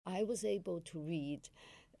I was able to read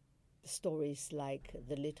stories like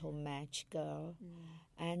The Little Match Girl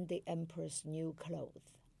and The Emperor's New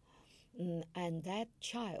Clothes. And that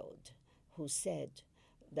child who said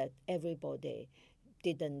that everybody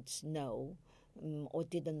didn't know or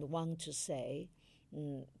didn't want to say,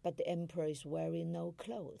 but the emperor is wearing no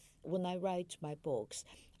clothes. When I write my books,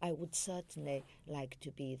 I would certainly like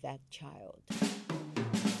to be that child.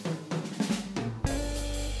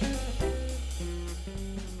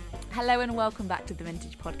 Hello and welcome back to the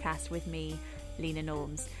Vintage Podcast with me, Lena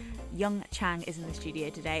Norms. Yung Chang is in the studio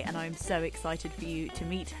today and I'm so excited for you to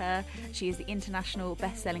meet her. She is the international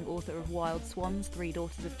best-selling author of Wild Swans, Three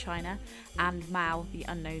Daughters of China, and Mao, The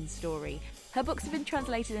Unknown Story. Her books have been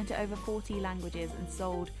translated into over 40 languages and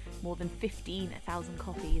sold more than 15,000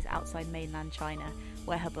 copies outside mainland China,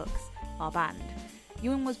 where her books are banned.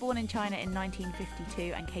 Yung was born in China in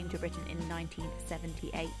 1952 and came to Britain in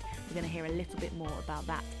 1978. We're going to hear a little bit more about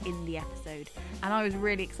that in the episode. And I was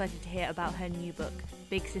really excited to hear about her new book,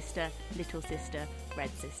 Big Sister, Little Sister, Red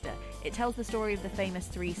Sister. It tells the story of the famous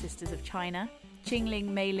three sisters of China, Qingling,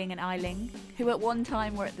 Meiling and Ailing, who at one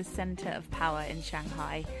time were at the centre of power in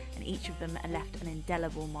Shanghai, and each of them left an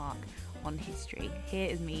indelible mark on history. Here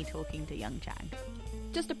is me talking to Yung Chang.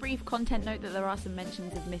 Just a brief content note that there are some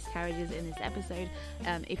mentions of miscarriages in this episode.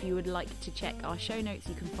 If you would like to check our show notes,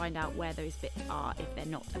 you can find out where those bits are if they're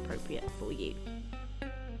not appropriate for you.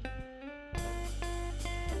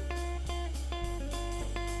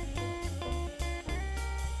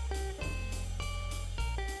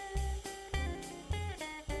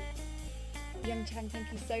 Yung Chang, thank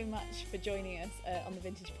you so much for joining us on the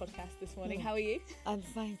Vintage Podcast this morning. How are you? I'm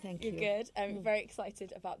fine, thank you. You're good. I'm very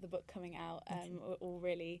excited about the book coming out. We're all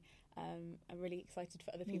really, I'm really excited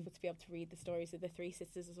for other people to be able to read the stories of the three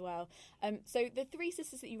sisters as well. So the three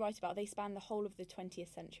sisters that you write about, they span the whole of the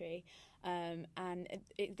 20th century, and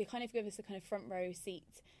they kind of give us a kind of front row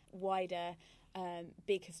seat, wider,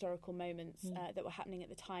 big historical moments that were happening at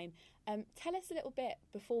the time. Tell us a little bit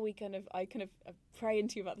before I pray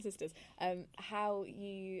into you about the sisters, how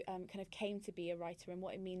you kind of came to be a writer and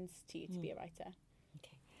what it means to you to be a writer.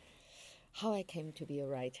 Okay. How I came to be a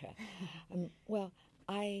writer. Well,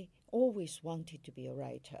 I always wanted to be a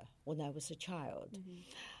writer when I was a child.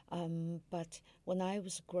 But when I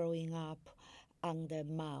was growing up under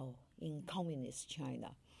Mao in communist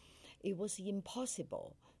China, it was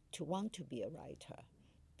impossible to want to be a writer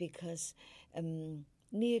because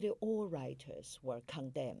nearly all writers were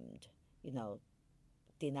condemned,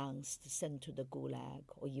 denounced, sent to the gulag,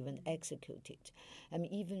 or even executed.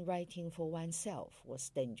 Even writing for oneself was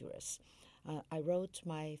dangerous. I wrote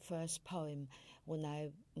my first poem when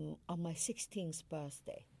on my 16th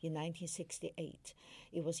birthday in 1968.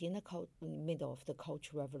 It was in the middle of the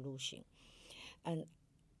Cultural Revolution. And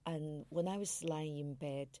when I was lying in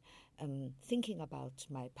bed thinking about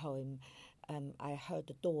my poem, I heard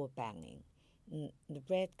the door banging. The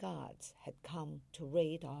Red Guards had come to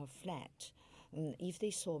raid our flat. If they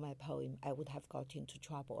saw my poem, I would have got into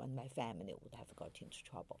trouble and my family would have got into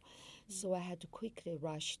trouble. So I had to quickly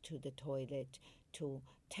rush to the toilet to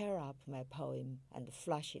tear up my poem and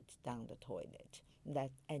flush it down the toilet.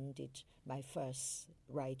 That ended my first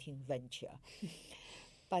writing venture.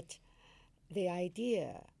 But the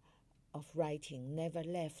idea of writing never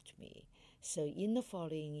left me. So in the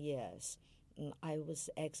following years, I was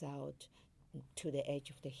exiled to the edge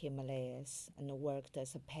of the Himalayas and worked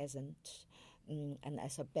as a peasant and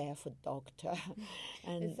as a barefoot doctor.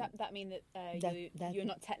 And does that mean that you're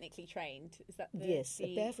not technically trained? Is that yes,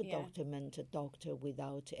 a barefoot doctor meant a doctor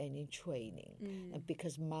without any training,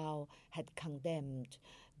 because Mao had condemned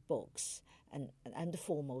books and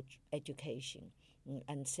formal education.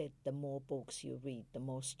 And said the more books you read, the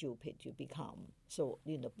more stupid you become. So,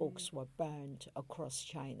 books were burned across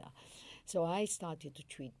China. So I started to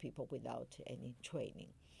treat people without any training.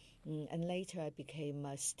 And later I became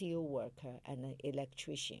a steel worker and an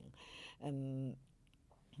electrician.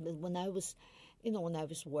 But when I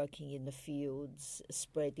was working in the fields,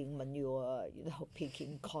 spreading manure,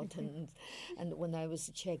 picking cotton, and when I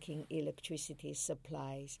was checking electricity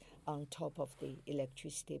supplies on top of the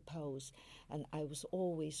electricity poles, and I was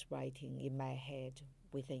always writing in my head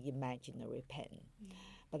with an imaginary pen.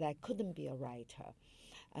 But I couldn't be a writer.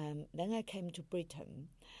 Then I came to Britain,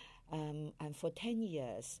 and for 10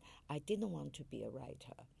 years, I didn't want to be a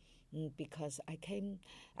writer because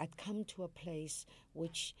I'd come to a place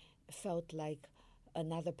which felt like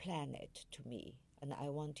another planet to me, and I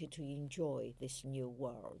wanted to enjoy this new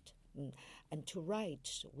world. And to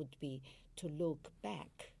write would be to look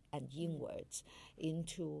back and inwards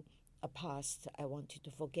into a past I wanted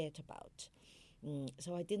to forget about.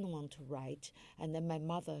 So I didn't want to write. And then my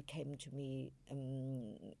mother came to me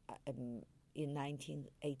in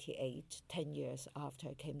 1988, 10 years after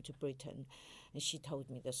I came to Britain, and she told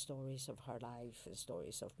me the stories of her life, the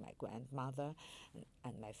stories of my grandmother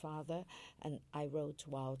and my father, and I wrote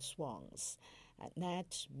Wild Swans, and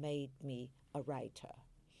that made me a writer.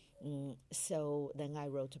 So then I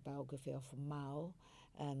wrote a biography of Mao,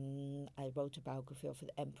 I wrote a biography of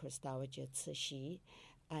the Empress Dowager Cixi,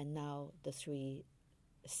 and now the three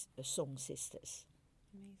Song sisters.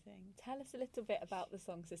 Amazing. Tell us a little bit about the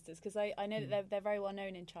Song sisters, because I know that they're very well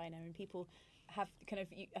known in China, and people have kind of,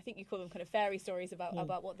 I think you call them kind of fairy stories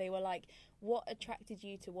about what they were like. What attracted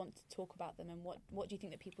you to want to talk about them, and what do you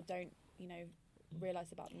think that people don't,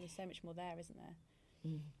 realise about them? There's so much more there, isn't there?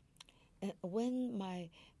 When my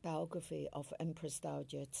biography of Empress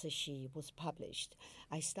Dowager Cixi was published,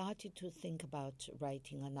 I started to think about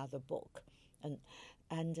writing another book,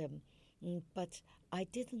 but I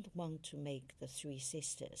didn't want to make the three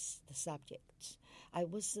sisters the subjects. I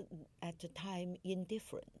was at the time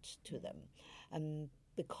indifferent to them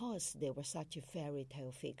because they were such fairy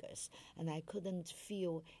tale figures, and I couldn't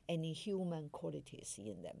feel any human qualities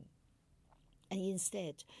in them. And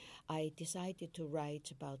instead, I decided to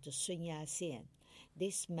write about Sun Yat-sen,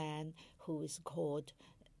 this man who is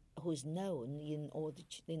known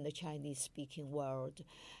in the Chinese-speaking world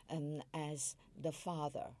as the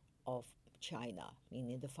father of China,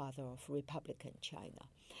 meaning the father of Republican China.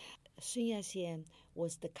 Sun Yat-sen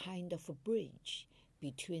was the kind of a bridge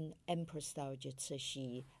between Empress Dowager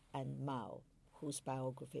Cixi and Mao, whose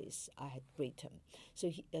biographies I had written. So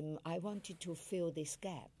I wanted to fill this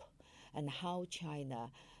gap, and how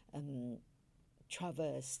China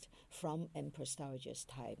traversed from Empress Dowager's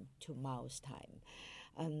time to Mao's time,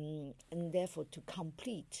 and therefore to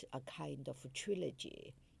complete a kind of a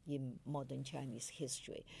trilogy in modern Chinese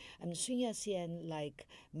history. And Sun Yat-sen, like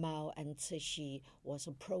Mao and Cixi, was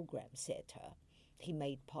a program setter. He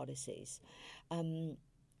made policies.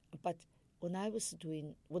 But when I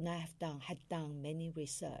had done many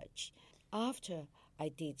research, after I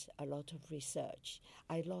did a lot of research,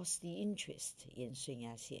 I lost the interest in Sun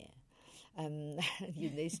Yat-sen.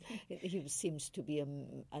 He seems to be a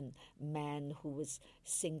man who was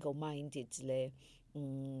single-mindedly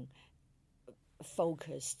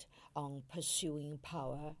focused on pursuing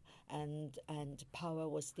power, and power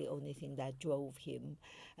was the only thing that drove him.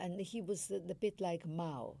 And he was a bit like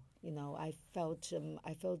Mao. I felt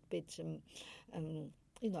a bit.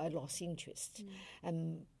 I lost interest.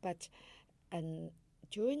 But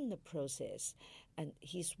during the process, and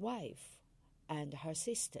his wife and her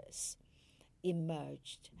sisters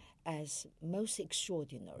emerged as most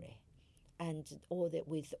extraordinary, and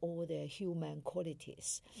with all their human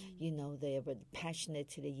qualities. They were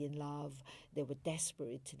passionately in love, they were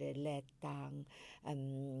desperately let down,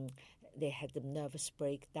 they had nervous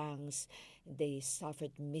breakdowns, they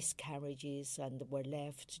suffered miscarriages and were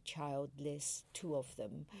left childless, two of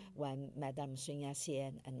them, one Madame Sun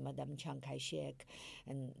Yat-sen and Madame Chiang Kai-shek,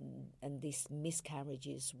 and these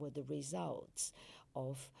miscarriages were the results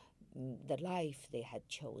of the life they had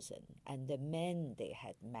chosen and the men they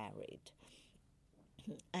had married.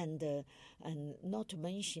 And not to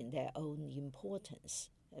mention their own importance,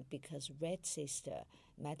 because Red Sister,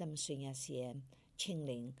 Madame Sun Yat-sen,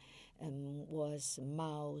 Qingling, was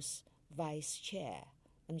Mao's vice chair.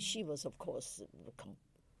 And she was, of course,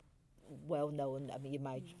 well known,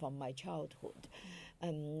 from my childhood.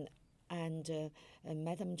 And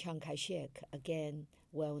Madame Chiang Kai-shek, again,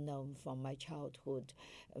 well known from my childhood,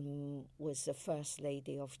 was the First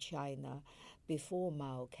Lady of China before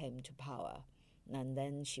Mao came to power. And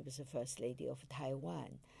then she was the First Lady of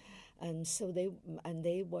Taiwan. And so they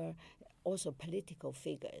were also political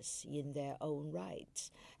figures in their own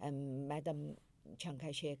right. And Madame Chiang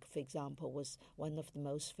Kai-shek, for example, was one of the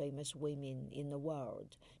most famous women in the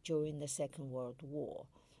world during the Second World War,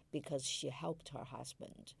 because she helped her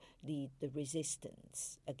husband lead the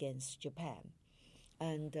resistance against Japan.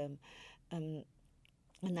 And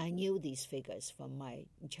I knew these figures from my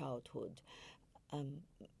childhood.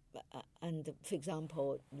 And for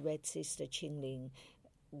example, Red Sister Qingling,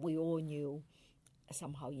 we all knew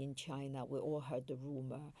somehow in China, we all heard the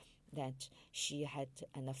rumor that she had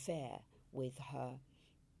an affair with her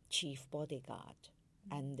chief bodyguard,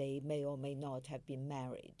 and they may or may not have been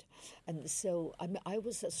married. And so I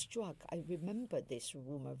was struck. I remember this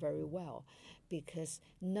rumor very well, because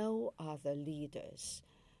no other leaders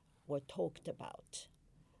were talked about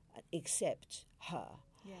except her.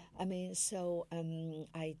 Yeah. So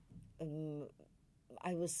I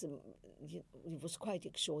was. It was quite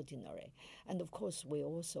extraordinary, and of course we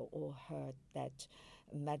also all heard that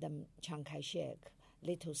Madam Chiang Kai-shek,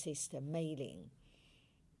 little sister Mei Ling,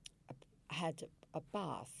 had a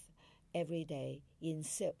bath every day in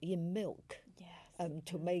milk.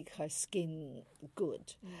 To make her skin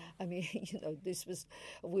good. I mean, this was,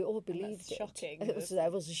 we all believed it. Shocking.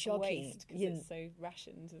 That was shocking. Because it's so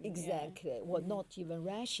rationed. Exactly. Well, not even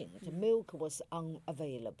rationed. Milk was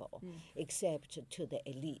unavailable except to the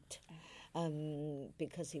elite,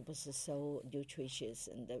 because it was so nutritious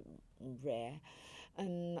and rare.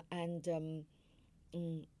 And then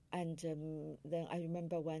I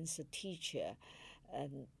remember once a teacher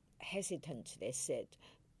hesitantly said,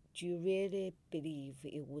 "Do you really believe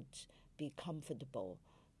it would be comfortable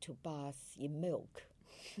to bath in milk?"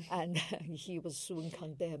 And he was soon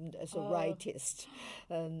condemned as a rightist.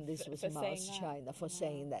 This was Mao's China for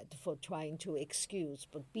saying that, for trying to excuse,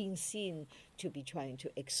 but being seen to be trying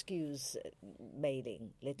to excuse Mei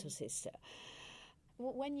Ling, little sister.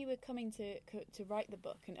 When you were coming to write the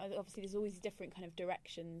book, and obviously there's always different kind of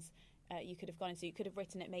directions you could have gone into. You could have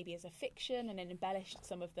written it maybe as a fiction and then embellished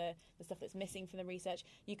some of the stuff that's missing from the research.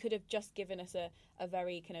 You could have just given us a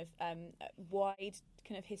very kind of wide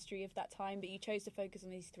kind of history of that time, but you chose to focus on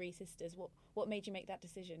these three sisters. What made you make that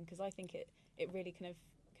decision? Because I think it really kind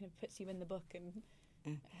of puts you in the book and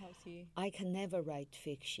helps you. I can never write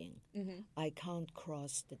fiction. I can't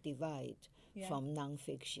cross the divide from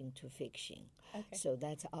non-fiction to fiction. Okay. So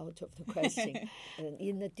that's out of the question. And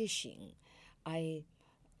in addition, I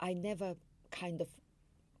never kind of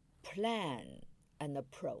plan an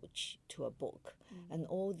approach to a book, and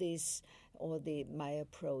my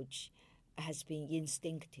approach has been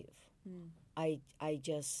instinctive. I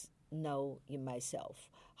just know in myself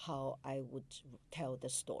how I would tell the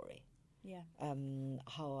story.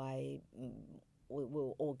 How I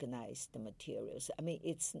will organize the materials. I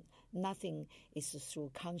mean, nothing is through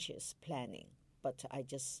conscious planning, but I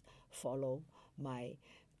just follow my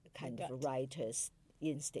kind of writer's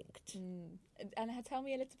instinct. And tell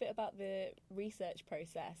me a little bit about the research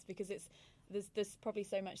process, because there's probably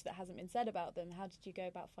so much that hasn't been said about them. How did you go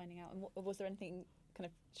about finding out, and was there anything kind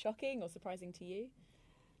of shocking or surprising to you?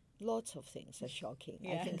 Lots of things are shocking.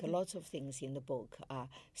 I think a lot of things in the book are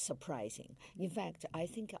surprising. In fact, I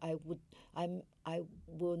think I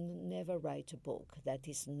will never write a book that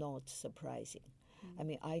is not surprising. I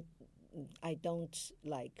mean, I don't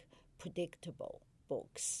like predictable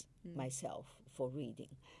books myself for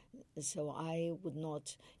reading, so I would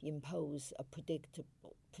not impose a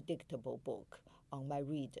predictable book on my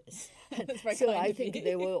readers. So I think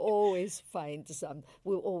they will always find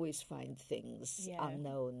things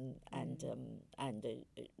unknown and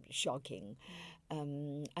shocking.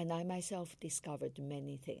 And I myself discovered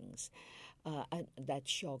many things that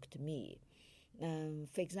shocked me.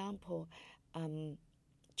 For example,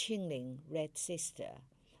 Qingling, Red Sister,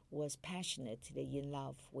 was passionately in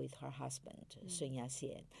love with her husband, Sun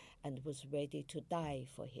Yat-sen, and was ready to die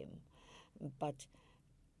for him. But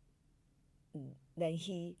then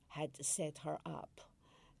he had set her up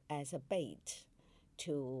as a bait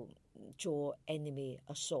to draw enemy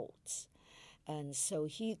assaults. And so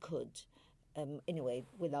he could, anyway,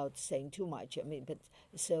 without saying too much,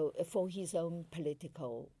 so for his own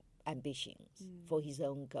political ambitions, for his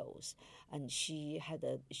own goals. And she had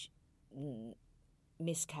a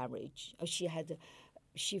miscarriage.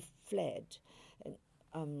 She fled.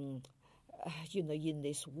 In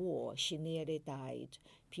this war, she nearly died.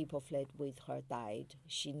 People fled with her, died.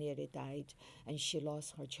 She nearly died, and she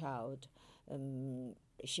lost her child.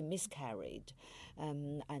 She miscarried,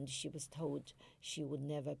 and she was told she would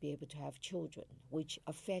never be able to have children, which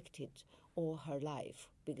affected all her life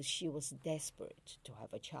because she was desperate to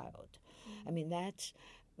have a child. I mean, that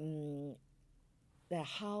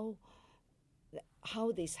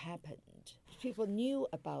how this happened. People knew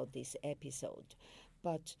about this episode,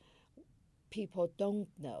 but people don't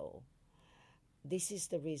know this is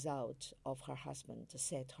the result of her husband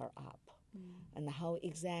set her up. And how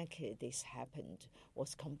exactly this happened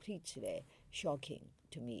was completely shocking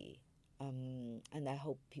to me. And I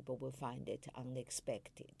hope people will find it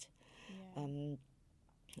unexpected.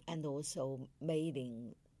 And also Mei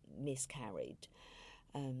Ling miscarried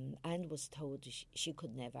and was told she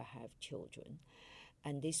could never have children.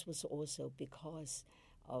 And this was also because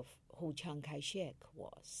of who Chiang Kai-shek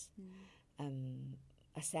was.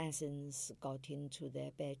 Assassins got into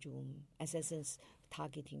their bedroom. Assassins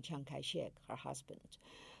targeting Chiang Kai-shek, her husband,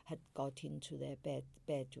 had got into their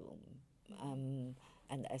bedroom, and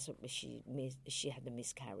she had a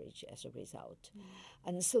miscarriage as a result.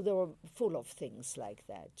 And so they were full of things like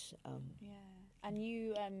that. And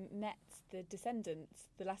you met the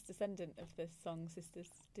last descendant of the Song sisters,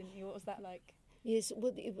 didn't you? What was that like? Yes,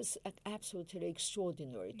 well, it was absolutely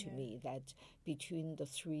extraordinary to me that between the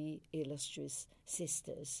three illustrious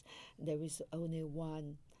sisters, there is only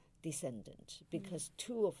one descendant, because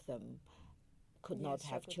two of them could not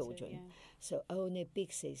have children. So only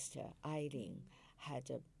big sister Eileen had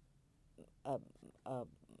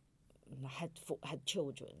had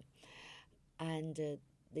children, and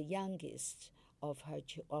the youngest of her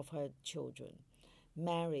children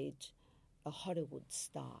married a Hollywood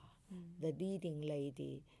star, the leading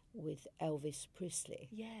lady with Elvis Presley.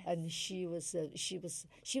 Yes. And she was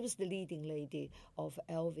the leading lady of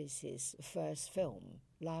Elvis's first film,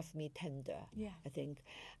 Love Me Tender, I think.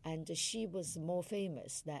 And she was more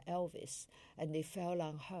famous than Elvis, and they fell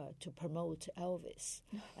on her to promote Elvis.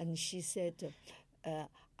 And she said,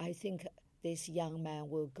 I think this young man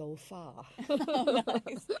will go far.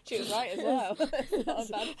 Nice. She was right as well. That's not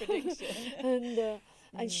a bad prediction.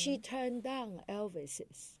 And she turned down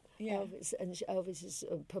Elvis's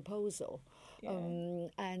proposal,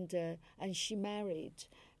 and she married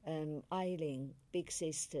Eileen, big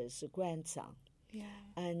sister's grandson,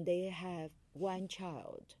 and they have one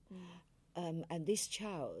child, and this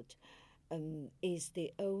child is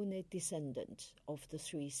the only descendant of the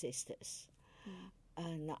three sisters,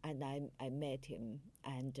 and I met him,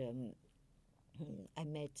 and I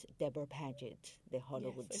met Deborah Paget, the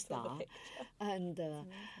Hollywood star, and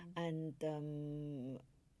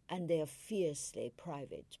they are fiercely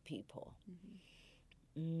private people.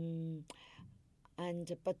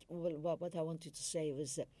 But what I wanted to say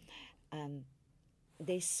was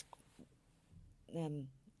this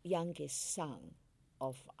youngest son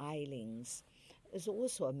of Eileen's is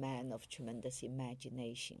also a man of tremendous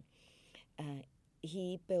imagination.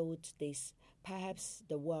 He built this, perhaps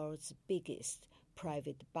the world's biggest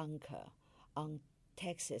private bunker on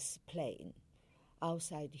Texas Plain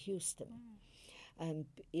outside Houston.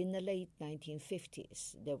 In the late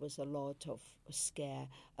 1950s, there was a lot of scare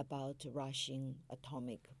about Russian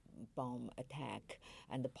atomic bomb attack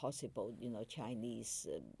and the possible, Chinese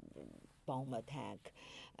bomb attack.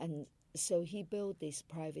 And so he built this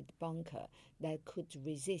private bunker that could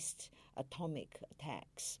resist atomic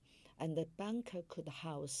attacks. And the bunker could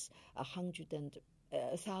house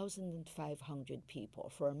 1,500 people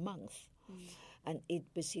for a month. And it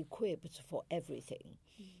was equipped for everything,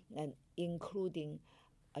 and including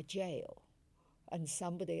a jail. And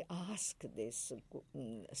somebody asked this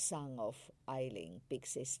son of Eileen, big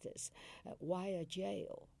sisters, why a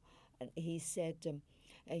jail? And he said,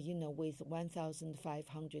 with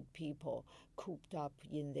 1,500 people cooped up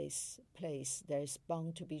in this place, there's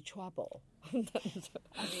bound to be trouble.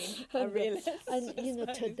 A realist. And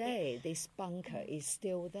today this bunker is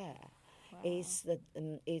still there. Wow.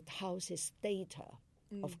 It houses data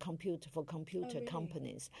of computer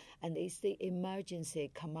companies, and it's the emergency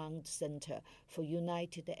command center for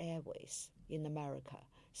United Airways in America.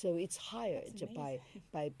 So it's hired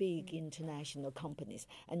by big international companies,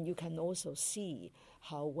 and you can also see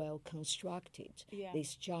how well constructed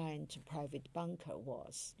this giant private bunker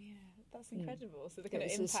was. Yeah, that's incredible. So the kind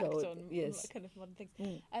of impact on kind of modern things.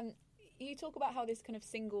 You talk about how this kind of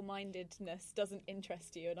single-mindedness doesn't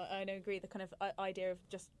interest you, and I agree, the kind of idea of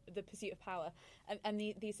just the pursuit of power. And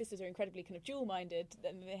these sisters are incredibly kind of dual-minded,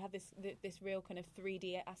 and they have this real kind of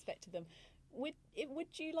 3D aspect to them. Would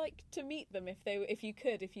you like to meet them if you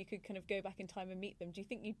could kind of go back in time and meet them? Do you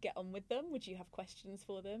think you'd get on with them? Would you have questions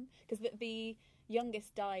for them? Because the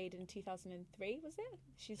youngest died in 2003, was it?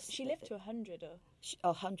 She lived to 100 or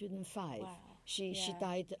 105. Wow. She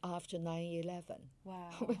died after 9/11.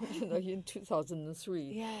 Wow. In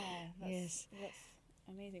 2003. Yeah. That's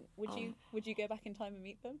amazing. Would you go back in time and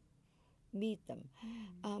meet them? Meet them.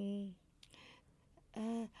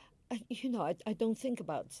 I don't think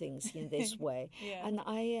about things in this way, and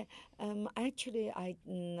I actually I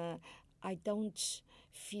don't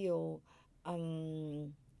feel.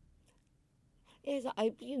 Yes,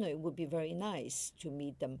 it would be very nice to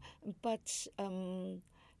meet them, but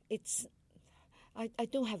I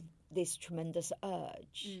don't have this tremendous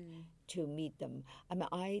urge to meet them.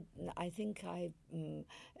 I think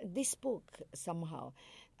this book somehow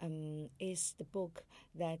is the book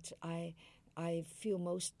that I feel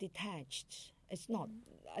most detached. It's not.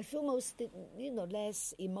 I feel most,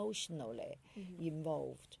 less emotionally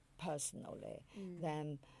involved personally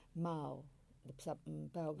than Mao, the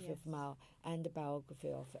biography of Mao, and the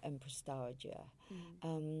biography of Empress Dowager,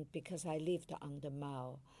 because I lived under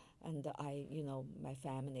Mao, and my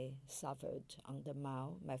family suffered under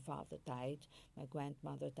Mao. My father died, my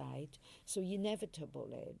grandmother died, so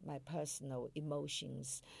inevitably my personal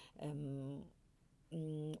emotions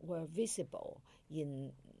were visible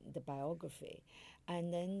in the biography.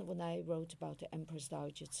 And then when I wrote about the Empress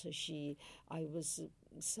Dowager Cixi, I was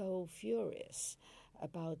so furious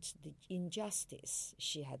about the injustice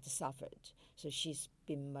she had suffered. So she's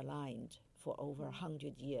been maligned for over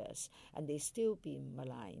 100 years, and they still being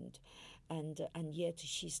maligned, and yet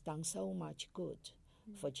she's done so much good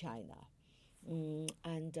for China,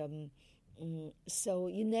 so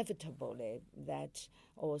inevitably that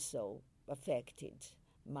also affected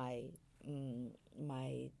my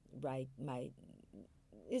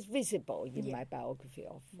it's visible in my biography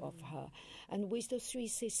of her. And with the three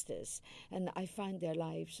sisters, and I find their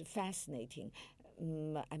lives fascinating.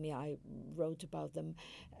 I wrote about them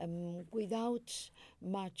without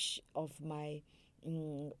much of my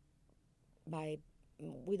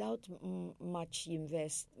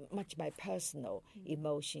personal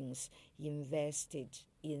emotions invested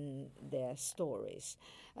in their stories,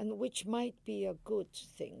 and which might be a good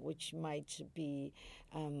thing, which might be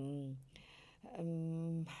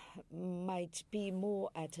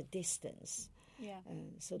more at a distance.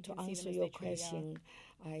 So to answer your question,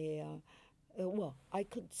 I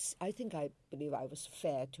believe I was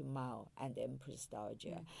fair to Mao and Empress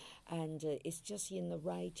Dowager, and it's just in the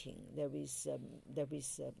writing there is an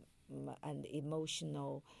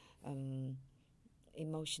emotional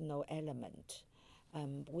element.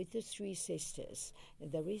 With the three sisters,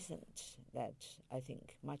 there isn't that, I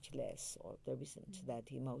think, much less, or there isn't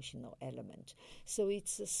that emotional element. So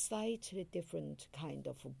it's a slightly different kind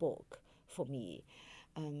of a book for me.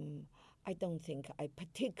 I don't think I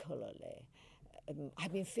particularly,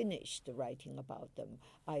 having finished writing about them,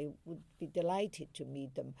 I would be delighted to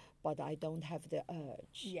meet them, but I don't have the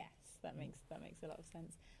urge. Yes, that makes a lot of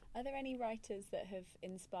sense. Are there any writers that have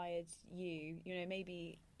inspired you?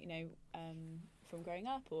 Maybe from growing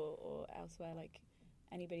up or elsewhere, like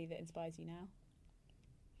anybody that inspires you now?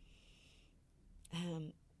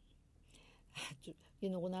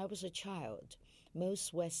 When I was a child,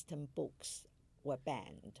 most Western books were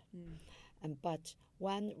banned, but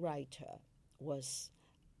one writer was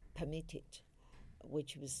permitted,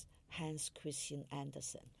 which was Hans Christian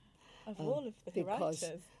Andersen. Of all of the writers?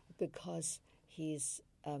 Because his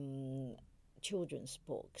children's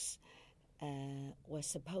books were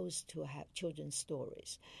supposed to have, children's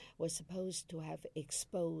stories, were supposed to have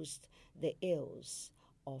exposed the ills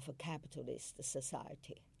of a capitalist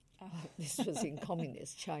society. This was in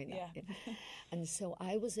communist China. And so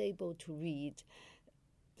I was able to read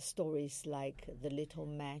stories like The Little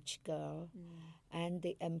Match Girl and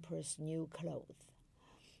The Emperor's New Clothes.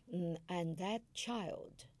 And that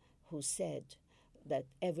child who said that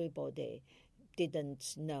everybody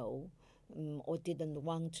didn't know or didn't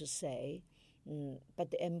want to say,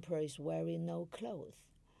 but the emperor is wearing no clothes.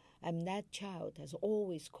 And that child has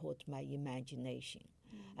always caught my imagination.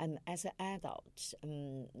 And as an adult,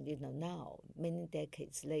 now, many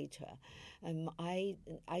decades later, I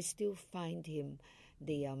still find him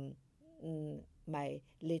my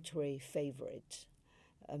literary favorite,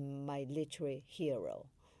 my literary hero,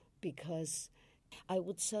 because I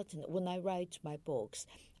would certainly, when I write my books,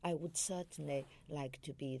 I would certainly like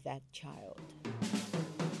to be that child.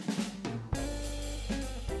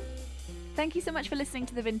 Thank you so much for listening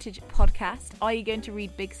to the Vintage Podcast. Are you going to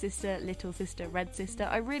read Big Sister, Little Sister, Red Sister?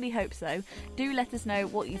 I really hope so. Do let us know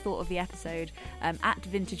what you thought of the episode at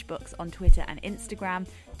Vintage Books on Twitter and Instagram.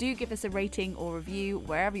 Do give us a rating or review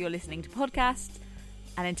wherever you're listening to podcasts.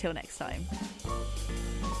 And until next time.